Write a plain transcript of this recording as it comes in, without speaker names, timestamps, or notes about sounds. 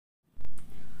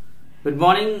Good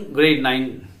morning, grade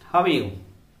 9. How are you?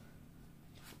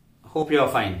 Hope you are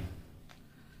fine.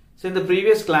 So in the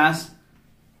previous class,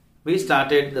 we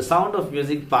started the Sound of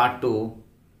Music Part 2,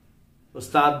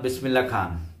 Ustad Bismillah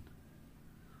Khan.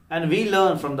 And we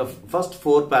learned from the first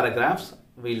 4 paragraphs,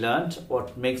 we learned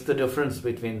what makes the difference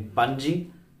between Panji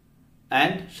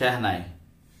and Shehnai.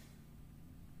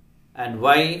 And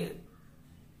why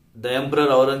the Emperor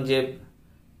Aurangzeb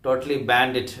totally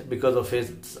banned it because of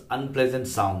its unpleasant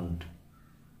sound.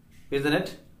 Isn't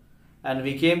it? And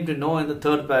we came to know in the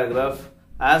 3rd paragraph,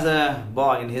 as a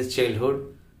boy in his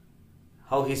childhood,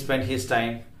 how he spent his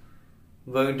time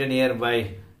going to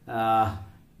nearby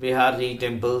Viharji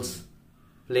temples,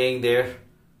 playing there,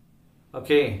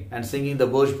 okay, and singing the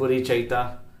Bhojpuri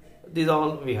Chaita. These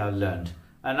all we have learned.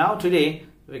 And now today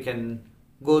we can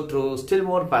go through still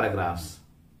more paragraphs.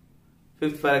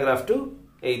 5th paragraph to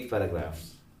 8th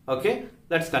paragraphs. Okay,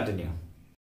 let's continue.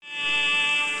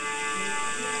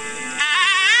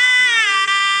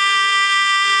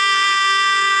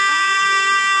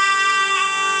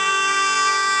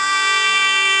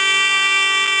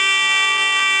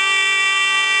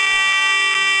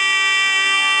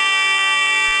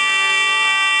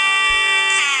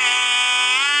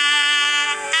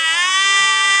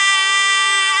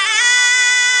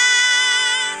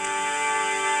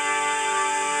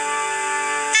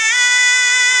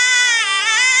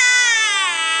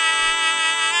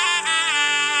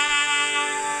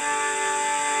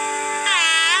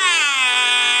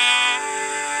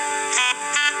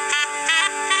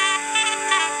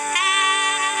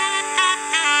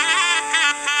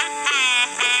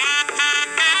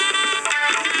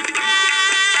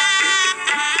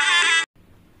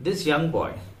 This young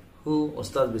boy, who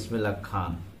Ustad Bismillah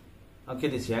Khan, okay,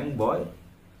 this young boy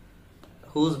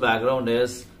whose background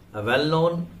is a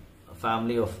well-known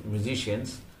family of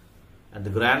musicians, and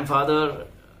the grandfather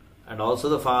and also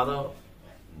the father,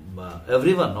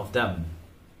 every one of them,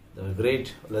 the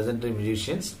great legendary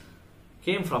musicians,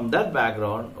 came from that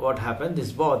background. What happened?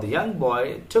 This boy, the young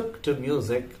boy, took to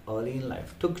music early in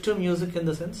life. Took to music in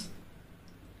the sense,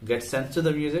 get sense to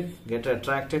the music, get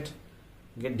attracted,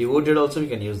 get devoted also, we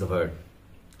can use the word.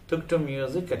 Took to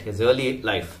music at his early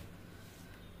life.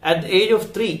 At the age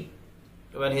of 3,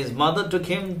 when his mother took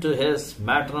him to his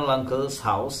maternal uncle's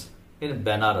house in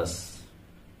Benares.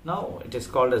 Now it is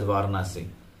called as Varanasi.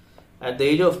 At the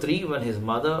age of 3, when his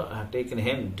mother had taken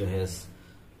him to his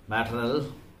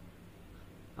maternal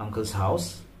uncle's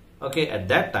house, okay, at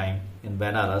that time in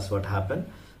Benares, what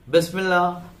happened?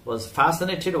 Bismillah was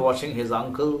fascinated watching his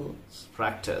uncle's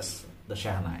practice the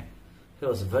Shehnai. He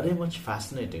was very much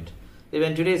fascinated.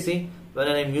 Even today, see, when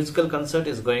a musical concert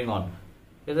is going on,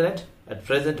 isn't it? At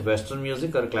present, Western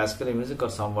music or classical music or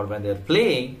somewhat, when they are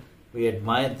playing, we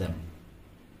admire them.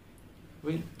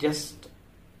 We just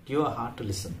give our heart to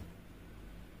listen.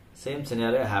 Same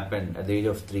scenario happened at the age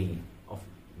of 3 of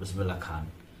Bismillah Khan.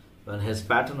 When his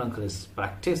patron uncle is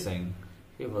practicing,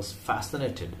 he was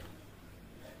fascinated.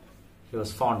 He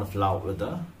was fond of love with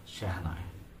the Shehnai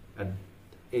at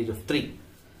the age of 3.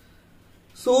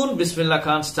 Soon Bismillah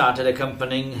Khan started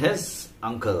accompanying his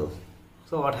uncle.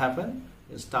 So what happened?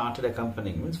 He started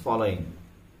accompanying, means following.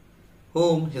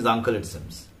 Whom? His uncle, it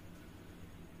seems.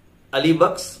 Ali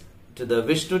Bux to the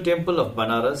Vishnu temple of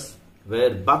Banaras,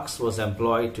 where Bux was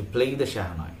employed to play the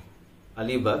Shehnai.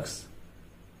 Ali Bux,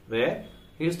 where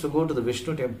he used to go to the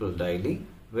Vishnu temple daily,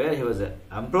 where he was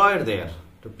employed there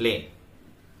to play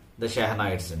the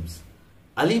Shehnai, it seems.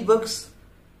 Ali Bux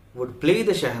would play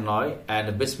the Shehnai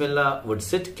and Bismillah would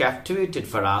sit captivated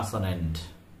for hours on end.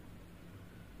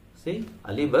 See,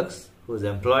 Ali Bux, who was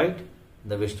employed in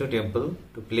the Vishnu temple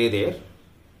to play there.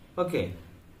 Okay,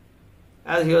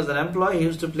 as he was an employee, he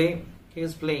used to play, he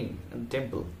was playing in the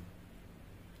temple.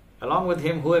 Along with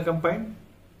him, who accompanied?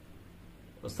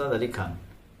 Ustad Ali Khan,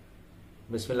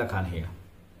 Bismillah Khan here.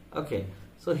 Okay,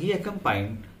 so he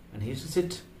accompanied and he used to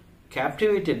sit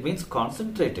captivated, means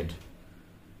concentrated.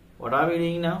 What are we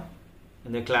doing now?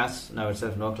 In the class, now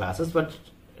itself no classes, but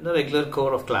in a regular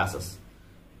core of classes.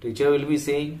 Teacher will be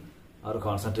saying, our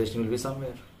concentration will be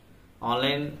somewhere.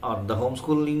 Online or the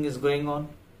homeschooling is going on.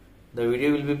 The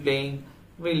video will be playing,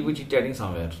 we will be chit-chatting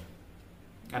somewhere.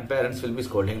 And parents will be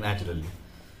scolding naturally.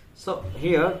 So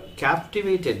here,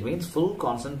 captivated means full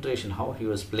concentration, how he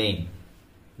was playing.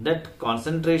 That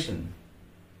concentration,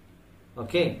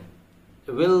 okay,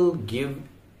 will give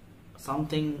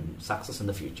something success in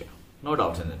the future, no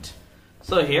doubt in it.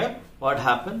 So here what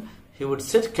happened, he would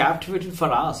sit captivated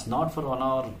for hours, not for 1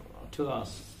 hour, 2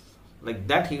 hours, like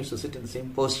that. He used to sit in the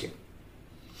same posture.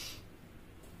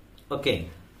 Okay,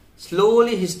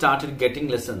 slowly he started getting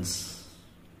lessons.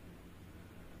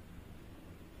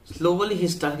 Slowly he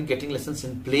started getting lessons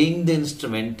in playing the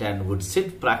instrument and would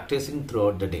sit practicing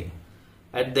throughout the day.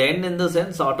 At the end, in the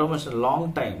sense, automation,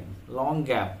 long time, long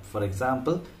gap. For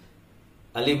example,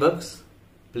 Ali Bugs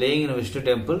playing in Vishnu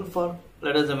temple for,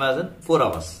 let us imagine, 4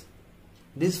 hours.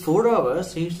 These 4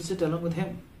 hours, he used to sit along with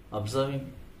him,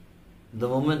 observing the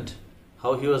moment,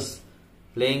 how he was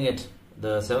playing it,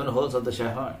 the 7 holes of the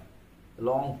shahar,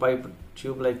 long pipe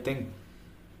tube-like thing,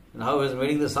 and how he was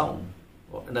making the sound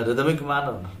in a rhythmic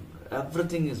manner.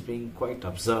 Everything is being quite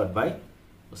observed by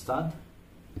Ustad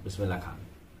Bismillah Khan.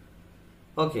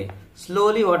 Okay,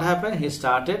 slowly what happened? He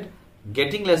started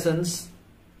getting lessons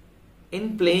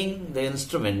in playing the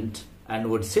instrument and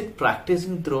would sit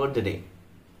practicing throughout the day.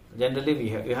 Generally,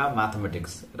 you have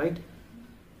mathematics, right?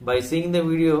 By seeing the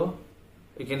video,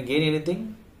 you can gain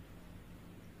anything.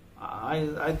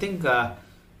 I think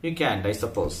you can't, I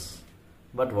suppose.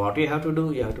 But what you have to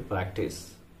do, you have to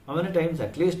practice. How many times?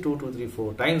 At least 2, 3,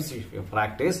 4 times if you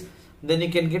practice, then you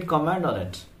can get command on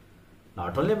it.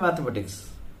 Not only mathematics,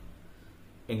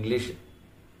 English,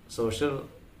 social,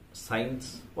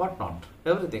 science, whatnot,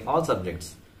 everything, all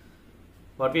subjects.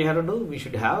 What we have to do, we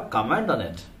should have command on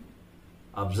it.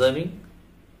 Observing,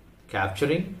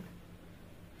 capturing,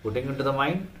 putting into the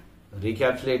mind,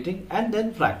 recapitulating, and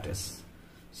then practice.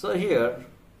 So here,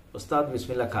 Ustad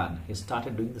Bismillah Khan, he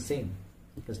started doing the same.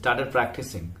 He started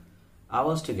practicing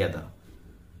hours together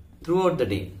throughout the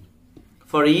day.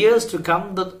 For years to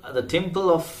come, the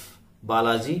temple of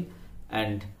Balaji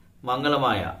and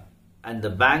Mangalamaya and the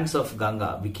banks of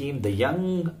Ganga became the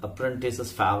young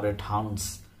apprentice's favorite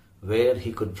haunts where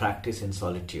he could practice in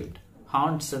solitude.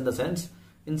 Haunts in the sense,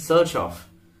 in search of,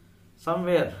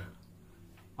 somewhere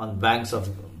on banks of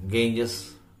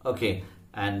Ganges, okay,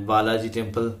 and Balaji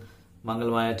temple,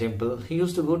 Mangalamaya temple. He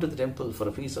used to go to the temple for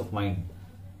a peace of mind,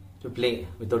 to play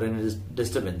without any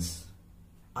disturbance.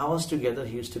 Hours together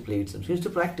he used to play it, he used to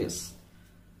practice.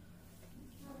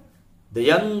 The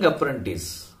young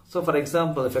apprentice. So for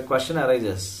example, if a question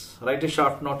arises, write a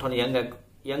short note on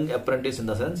young apprentice in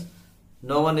the sense,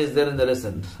 no one is there in the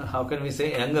lesson. How can we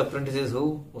say young apprentice is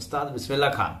who? Ustad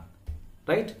Bismillah Khan.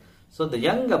 Right? So the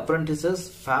young apprentice's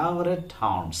favorite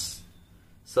haunts,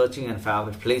 searching and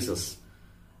favorite places,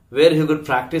 where he could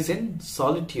practice in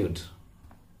solitude.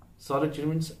 Solitude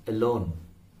means alone,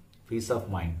 peace of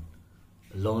mind,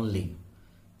 lonely.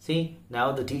 See,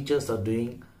 now the teachers are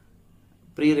doing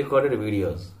pre-recorded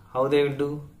videos. How they will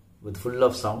do? With full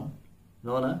of sound?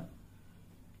 No,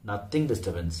 nothing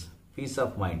disturbance, peace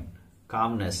of mind,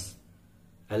 calmness,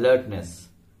 alertness,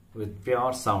 with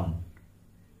pure sound,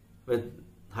 with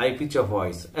high pitch of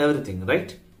voice, everything,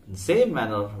 right? In the same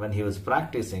manner, when he was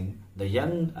practicing, the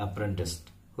young apprentice,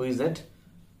 who is that?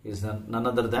 He is none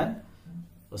other than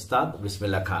Ustad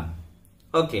Bismillah Khan.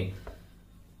 Okay.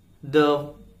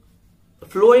 The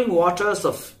flowing waters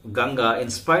of Ganga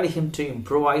inspired him to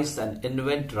improvise and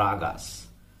invent ragas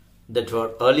that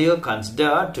were earlier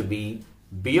considered to be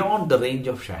beyond the range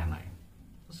of Shahnai.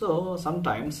 So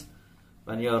sometimes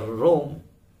when you are Rome,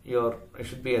 you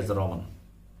should be as a Roman.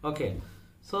 Okay.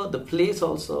 So the place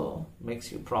also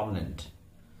makes you prominent.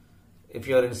 If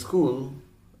you are in school,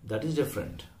 that is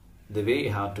different. The way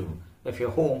you have to. If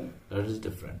you're home, that is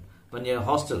different. When you're in a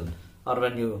hostel or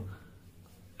when you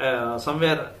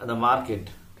somewhere in the market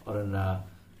or in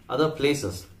other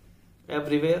places,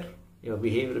 everywhere your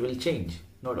behavior will change,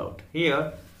 no doubt.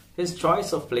 Here, his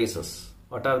choice of places.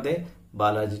 What are they?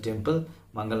 Balaji temple,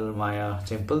 Mangalamaya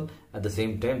temple, at the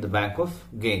same time the bank of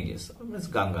Ganges, means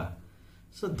Ganga.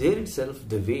 So there itself,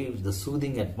 the waves, the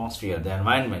soothing atmosphere, the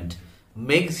environment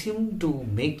makes him to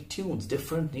make tunes,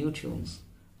 different new tunes,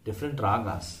 different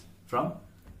ragas from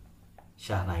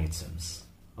Shahnai it seems.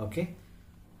 Okay?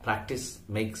 Practice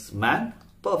makes man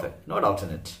perfect, no doubt in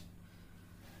it.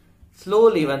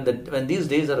 Slowly, when these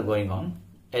days are going on,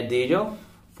 at the age of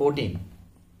 14,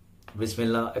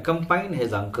 Bismillah accompanied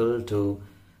his uncle to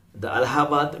the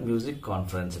Allahabad music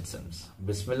conference it seems.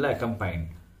 Bismillah accompanied.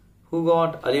 Who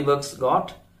got? Ali Bugs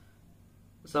got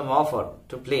some offer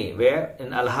to play. Where?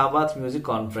 In Allahabad music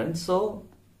conference. So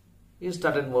he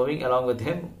started moving along with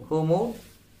him. Who moved?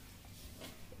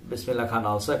 Bismillah Khan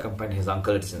also accompanied his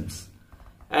uncle it seems.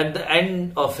 At the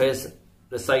end of his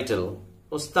recital,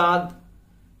 Ustad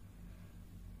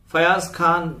Fayaz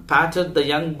Khan patted the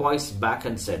young boy's back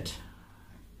and said,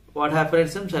 what happened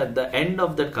it seems at the end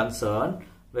of that concern,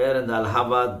 where in the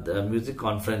Allahabad music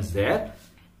conference there,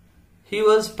 he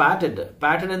was patted.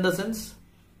 Patted in the sense,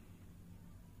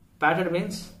 patted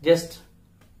means just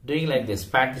doing like this.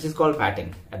 This is called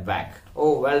patting at back.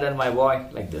 Oh, well done my boy,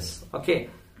 like this. Okay.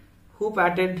 Who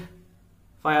patted?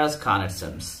 Fayaz Khan it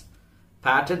seems.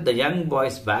 Patted the young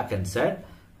boy's back and said,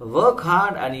 Work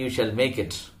hard and you shall make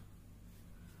it.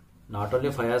 Not only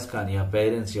Fayaz Khan, your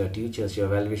parents, your teachers, your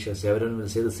well-wishers, everyone will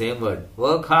say the same word.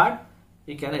 Work hard,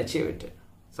 you can achieve it.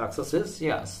 Success is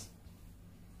yours.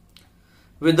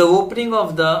 With the opening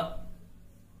of the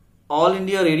All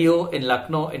India Radio in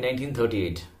Lucknow in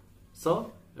 1938.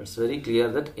 So, it's very clear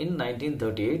that in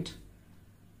 1938,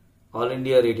 All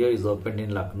India Radio is opened in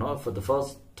Lucknow for the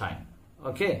first time.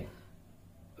 Okay.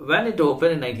 When it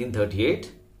opened in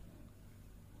 1938,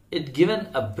 it given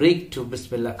a break to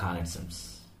Bismillah Khan, it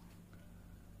seems.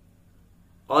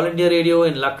 All India Radio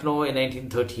in Lucknow in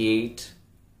 1938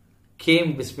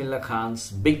 came Bismillah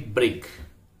Khan's big break.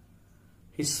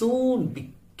 He soon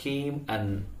became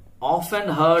an often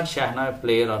heard Shahnai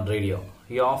player on radio.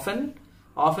 He often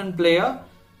play a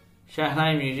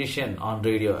Shahnai musician on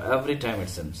radio every time, it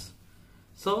seems.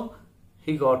 So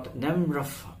he got number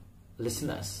of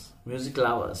listeners, music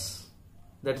lovers.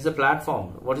 That is a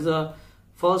platform. What is the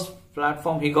first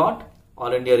platform he got?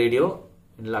 All India Radio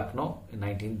in Lucknow in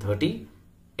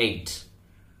 1938.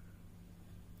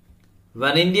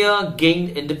 When India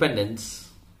gained independence,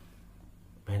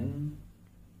 when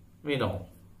we know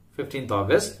 15th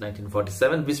August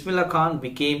 1947, Bismillah Khan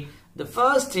became the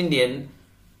first Indian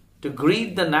to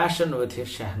greet the nation with his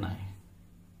Shahnai.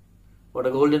 What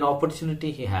a golden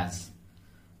opportunity he has.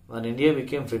 When India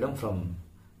became freedom from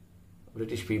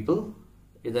British people,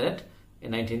 isn't it?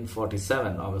 In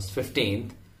 1947, August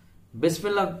 15th,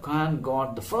 Bismillah Khan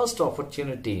got the first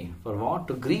opportunity for what?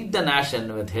 To greet the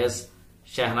nation with his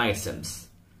Shahnai hymns.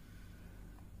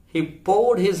 He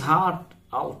poured his heart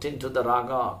out into the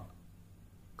raga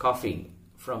coffee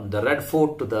from the Red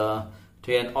Fort to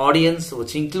an audience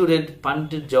which included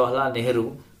Pandit Jawaharlal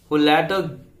Nehru, who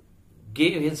later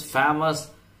gave his famous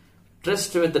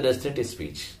Tryst with the Destiny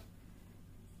speech.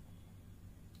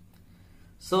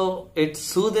 So it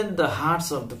soothed the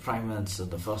hearts of the Prime Minister,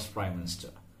 the first Prime Minister,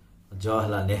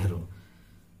 Jawaharlal Nehru.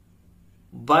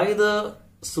 By the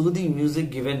soothing music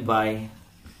given by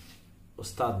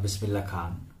Ustad Bismillah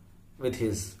Khan with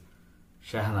his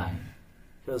Shahnai,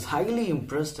 he was highly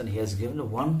impressed and he has given a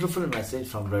wonderful message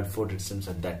from Red Fort, it seems,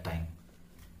 at that time.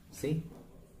 See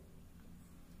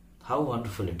how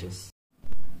wonderful it is.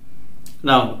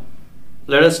 Now,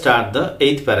 let us start the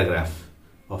 8th paragraph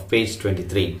of page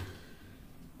 23.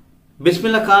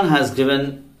 Bismillah Khan has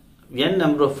given n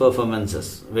number of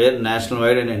performances, where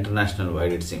national-wide and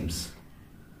international-wide, it seems.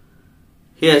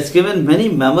 He has given many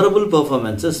memorable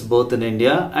performances both in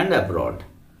India and abroad.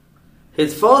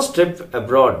 His first trip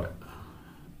abroad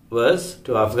was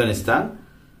to Afghanistan,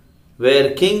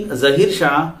 where King Zahir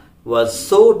Shah was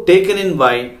so taken in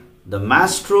by the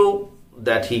maestro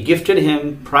that he gifted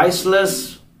him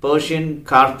priceless Persian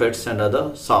carpets and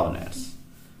other souvenirs.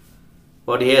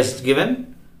 What he has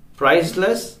given?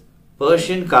 Priceless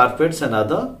Persian carpets and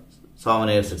other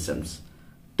souvenirs, it seems.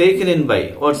 Taken in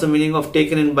by. What's the meaning of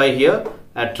taken in by here?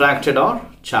 Attracted or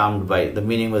charmed by. The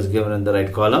meaning was given in the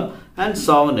right column. And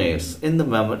souvenirs in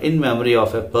memory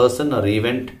of a person or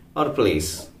event or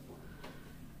place.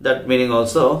 That meaning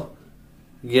also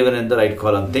given in the right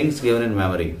column. Things given in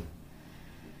memory.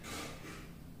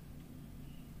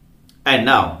 And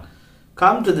now,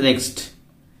 come to the next.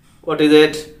 What is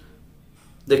it?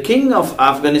 The king of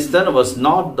Afghanistan was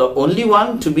not the only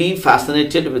one to be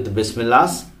fascinated with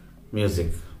Bismillah's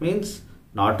music. Means,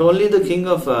 not only the king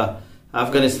of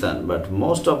Afghanistan, but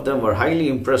most of them were highly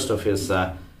impressed of his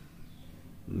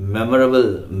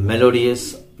memorable,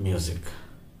 melodious music.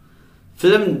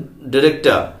 Film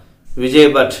director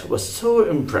Vijay Bhatt was so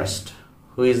impressed.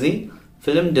 Who is he?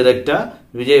 Film director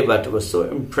Vijay Bhatt was so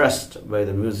impressed by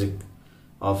the music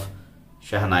of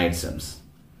Shahnai, it seems.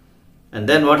 And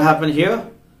then what happened here?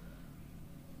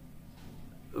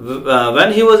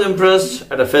 When he was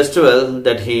impressed at a festival,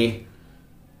 that he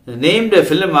named a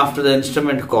film after the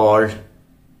instrument called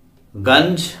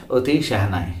Ganj Uti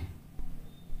Shahnai.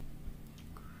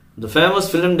 The famous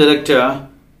film director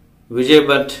Vijay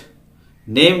Bhatt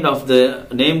named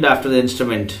after the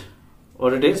instrument.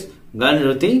 What it is? Ganj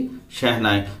Uti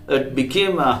Shahnai. It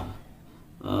became a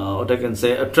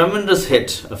tremendous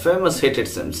hit, a famous hit, it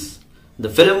seems. The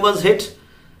film was hit,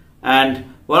 and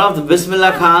one of the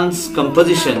Bismillah Khan's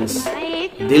compositions,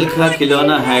 Dil Ka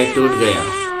Khilona Hai Toot Gaya.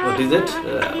 What is it?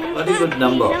 Very good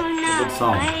number, a good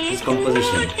song. His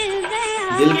composition,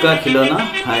 Dil Ka Khilona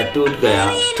Hai Toot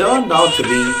Gaya, turned out to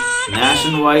be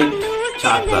nationwide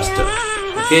chartbuster.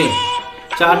 Okay,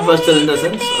 chartbuster in the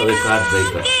sense of a card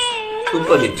breaker.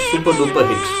 Super hit, super duper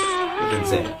hit, you can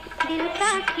say.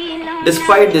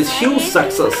 Despite this huge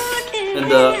success in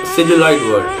the celluloid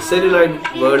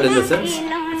world in the sense,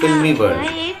 filmy world,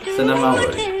 cinema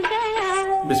world,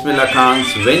 Bismillah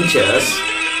Khan's ventures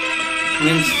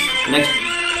means next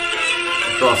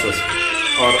process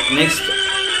or next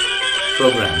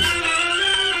programs.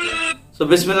 So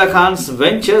Bismillah Khan's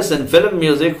ventures in film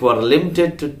music were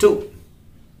limited to two.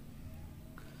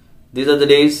 These are the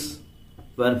days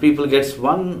when people gets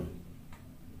one,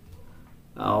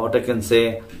 what I can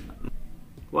say,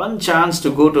 one chance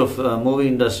to go to movie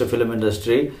industry, film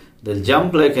industry. They'll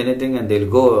jump like anything and they'll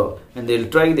go and they'll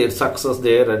try their success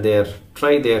there and they'll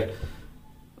try their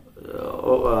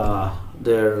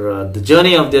the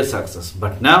journey of their success.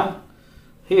 But now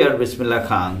here Bismillah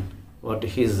Khan, what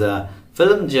his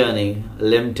film journey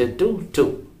limited to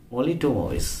two, only two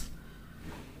movies.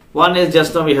 One is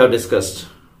just now we have discussed,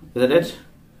 isn't it?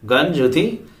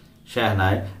 Gr.9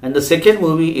 Shehnai, and the second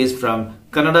movie is from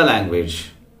Kannada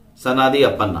language, Sanadi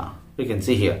Appanna. We can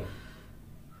see here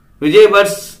Vijay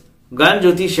Bhatt's Gr.9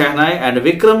 Shehnai and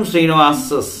Vikram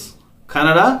Srinivasa's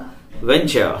Kannada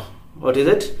venture. What is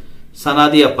it?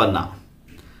 Sanadi Appanna.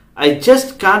 I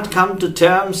just can't come to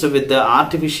terms with the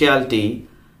artificiality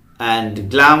and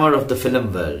glamour of the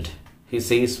film world, he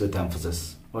says with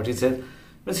emphasis. What he says?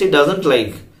 Means he doesn't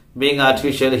like being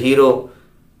artificial hero.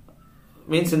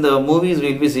 Means in the movies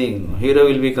we'll be seeing hero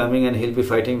will be coming and he'll be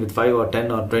fighting with 5 or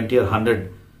 10 or 20 or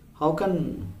 100. How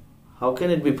can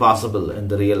it be possible in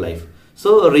the real life?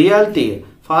 So reality,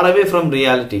 far away from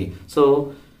reality.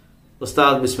 So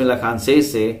Ustad Bismillah Khan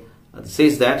says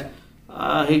that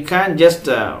he can't just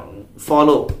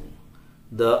follow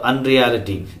the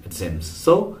unreality, it seems.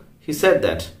 So he said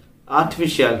that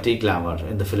artificiality, glamour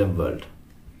in the film world,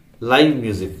 live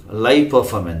music, live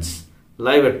performance,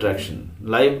 live attraction,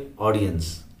 live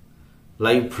audience,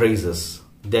 live praises,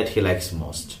 that he likes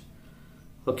most.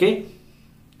 Okay,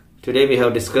 today we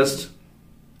have discussed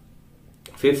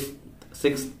 5th,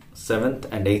 6th, 7th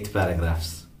and 8th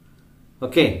paragraphs.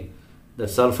 Okay,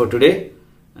 that's all for today,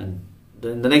 and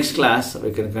in the next class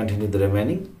we can continue the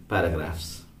remaining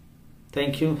paragraphs.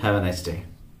 Thank you. Have a nice day.